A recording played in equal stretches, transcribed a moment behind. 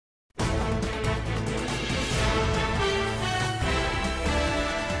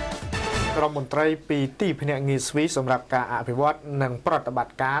รมมนตรีปีទីភ្នាក់ងារស្វីសសម្រាប់ការអភិវឌ្ឍនិងប្រតិបត្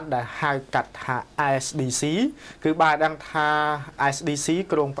តិការដែលហៅកាត់ថា ISDC គឺបានដឹងថា ISDC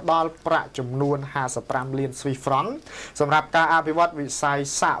ក្រុងផ្ដល់ប្រាក់ចំនួន55លានស្វីសហ្វ្រង់សម្រាប់ការអភិវឌ្ឍវិស័យ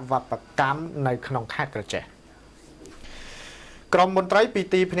សវត្ថកម្មនៅក្នុងខេត្តក្រចេះក្រមមន្ត្រីពី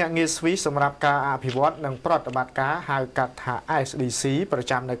ទីភ្នាក់ងារស្វីសសម្រាប់ការអភិវឌ្ឍនិងប្រតិបត្តិការហៅកាត់ថា ISDC ប្រ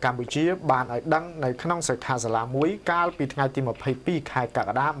ចាំនៅកម្ពុជាបានឲ្យដឹងនៅក្នុងសិក្ខាសាលាមួយកាលពីថ្ងៃទី22ខែកក្ក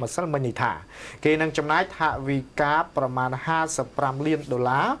ដាម្សិលមិញនេះថាគេនឹងចំណាយថវិកាប្រមាណ55លានដុល្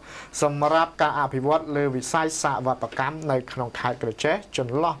លារសម្រាប់ការអភិវឌ្ឍលើវិស័យសវត្ថកម្មនៅក្នុងខេត្តក្រចេះច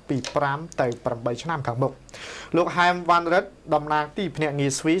ន្លោះពី5ទៅ8ឆ្នាំខាងមុខលោកហែមវ៉ាន់រិទ្ធតំណាងទីភ្នាក់ងា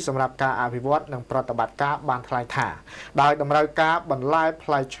រស្វីសសម្រាប់ការអភិវឌ្ឍនិងប្រតិបត្តិការបានថ្លែងថាដោយតម្រូវការបន្លែផ្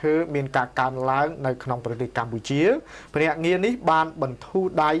លែឈើមានការកើនឡើងនៅក្នុងប្រទេសកម្ពុជាភ្នាក់ងារនេះបានបន្ធូរ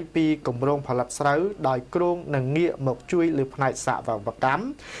ដៃពីគម្រោងផលិតស្រូវដោយគ្រោងនឹងងាកមកជួយលើផ្នែកសវត្ថកម្ម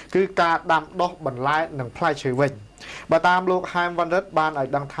គឺការដាំដុះបន្លែនិងផ្លែឈើវិញបើតាមលោកហែមវ៉ាន់រិទ្ធបានឲ្យ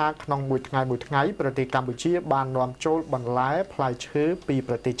ដឹងថាក្នុងមួយថ្ងៃប្រទេសកម្ពុជាបាននាំចូលបន្លែផ្លែឈើពី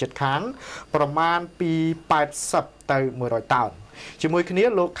ប្រទេសជិតខាងប្រមាណពី80ទៅ100តោនជាមួយគ្នា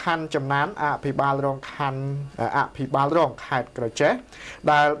លោកខណ្ឌចំណានអភិបាលរងខេត្តក្រចេះ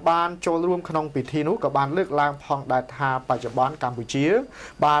ដែលបានចូលរួមក្នុងពិធីនោះក៏បានលើកឡើងផងដែរថាបច្ចុប្បន្នកម្ពុជា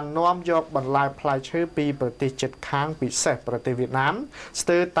បាននាំយកបន្លែផ្លែឈើពីប្រទេសជិតខាងពិសេសប្រទេសវៀតណាមស្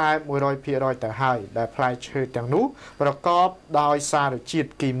ទើរតែ 100% ទៅហើយដែលផ្លែឈើទាំងនោះប្រកបដោយសារជាតិ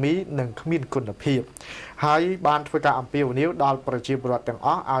គីមីនិងគ្មានគុណភាពហើយបានធ្វើការអំពាវនាវដល់ប្រជាពលរដ្ឋទាំងអ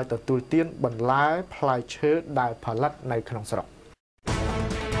ស់ឲ្យទទួលទានបន្លែផ្លែឈើដែលផលិតនៅក្នុងស្រុក